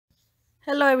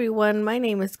Hello everyone, my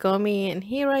name is Gomi and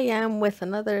here I am with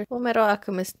another FULLMETAL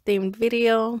ALCHEMIST themed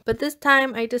video, but this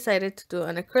time I decided to do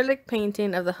an acrylic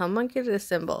painting of the homunculus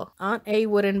symbol on a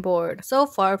wooden board. So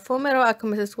far, FULLMETAL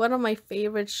ALCHEMIST is one of my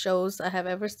favorite shows I have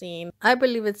ever seen. I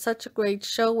believe it's such a great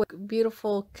show with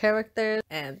beautiful characters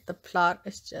and the plot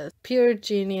is just pure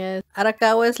genius.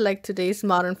 Arakawa is like today's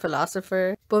modern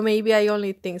philosopher, but maybe I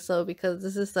only think so because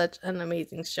this is such an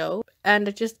amazing show and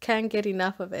I just can't get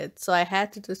enough of it, so I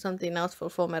had to do something else for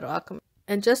FULLMETAL ALCHEMIST.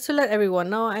 And just to let everyone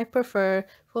know, I prefer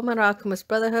FULLMETAL ALCHEMIST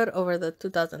Brotherhood over the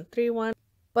 2003 one,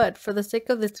 but for the sake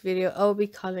of this video, I will be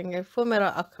calling it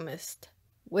FULLMETAL ALCHEMIST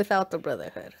without the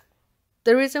Brotherhood.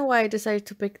 The reason why I decided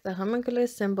to pick the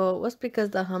homunculus symbol was because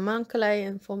the homunculi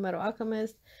in FULLMETAL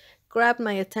ALCHEMIST grabbed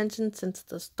my attention since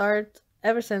the start,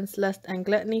 ever since Lust and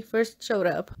Gluttony first showed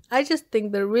up. I just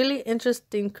think they're really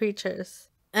interesting creatures,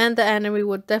 and the anime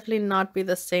would definitely not be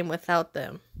the same without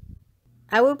them.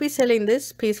 I will be selling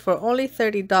this piece for only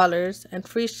 $30 and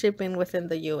free shipping within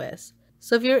the US.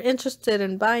 So if you're interested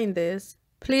in buying this,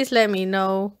 please let me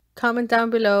know, comment down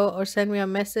below or send me a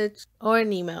message or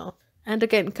an email. And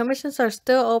again, commissions are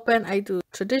still open. I do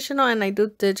traditional and I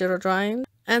do digital drawings.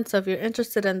 And so if you're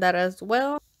interested in that as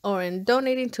well, or in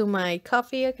donating to my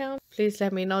Ko-fi account, please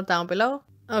let me know down below.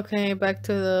 Okay, back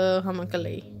to the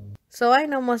homunculi. So I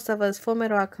know most of us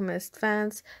FULLMETAL ALCHEMIST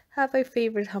fans have a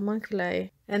favorite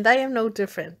homunculi, and I am no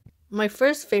different. My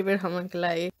first favorite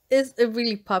homunculi is a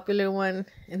really popular one,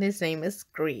 and his name is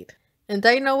Greed. And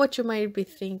I know what you might be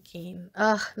thinking,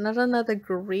 ugh, not another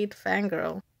Greed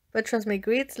fangirl. But trust me,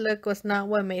 Greed's look was not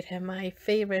what made him my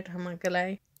favorite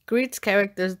homunculi. Greed's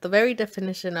character is the very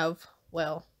definition of,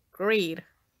 well, greed.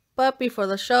 But before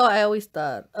the show, I always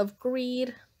thought of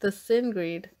greed, the sin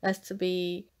greed, as to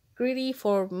be greedy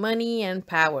for money and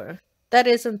power. That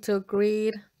is until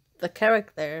Greed, the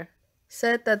character,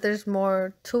 said that there's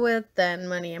more to it than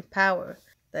money and power.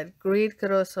 That greed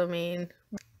could also mean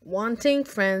wanting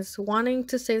friends, wanting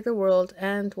to save the world,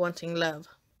 and wanting love.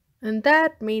 And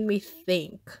that made me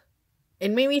think.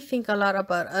 It made me think a lot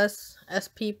about us as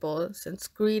people, since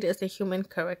greed is a human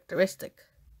characteristic.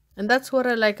 And that's what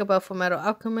I like about FULLMETAL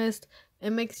ALCHEMIST.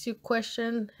 It makes you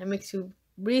question, it makes you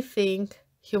rethink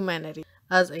humanity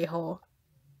as a whole.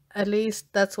 At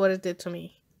least that's what it did to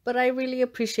me. But I really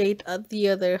appreciate the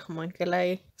other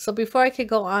homunculi. So before I could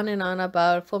go on and on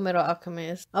about FULLMETAL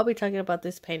ALCHEMIST, I'll be talking about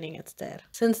this painting instead,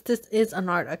 since this is an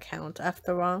art account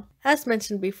after all. As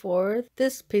mentioned before,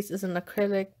 this piece is an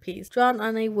acrylic piece drawn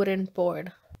on a wooden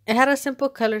board. It had a simple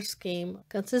color scheme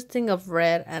consisting of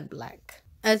red and black.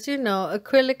 As you know,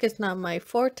 acrylic is not my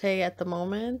forte at the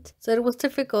moment, so it was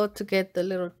difficult to get the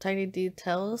little tiny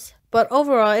details. But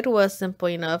overall, it was simple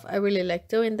enough. I really liked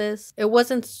doing this. It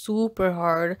wasn't super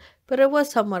hard, but it was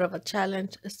somewhat of a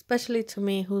challenge, especially to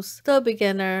me who's still a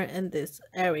beginner in this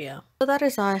area. So that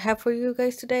is all I have for you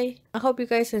guys today. I hope you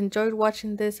guys enjoyed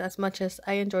watching this as much as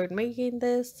I enjoyed making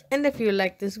this. And if you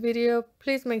liked this video,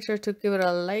 please make sure to give it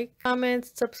a like, comment,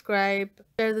 subscribe,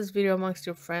 share this video amongst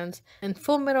your friends and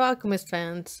FULLMETAL ALCHEMIST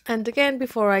fans. And again,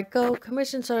 before I go,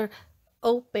 commissions are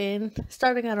open,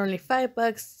 starting at only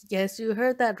 $5. Yes, you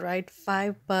heard that right,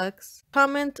 $5.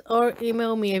 Comment or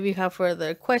email me if you have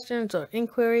further questions or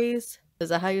inquiries. Is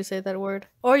that how you say that word?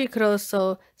 Or you could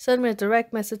also send me a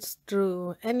direct message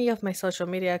through any of my social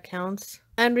media accounts.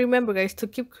 And remember guys, to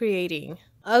keep creating.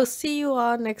 I'll see you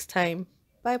all next time.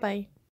 Bye bye.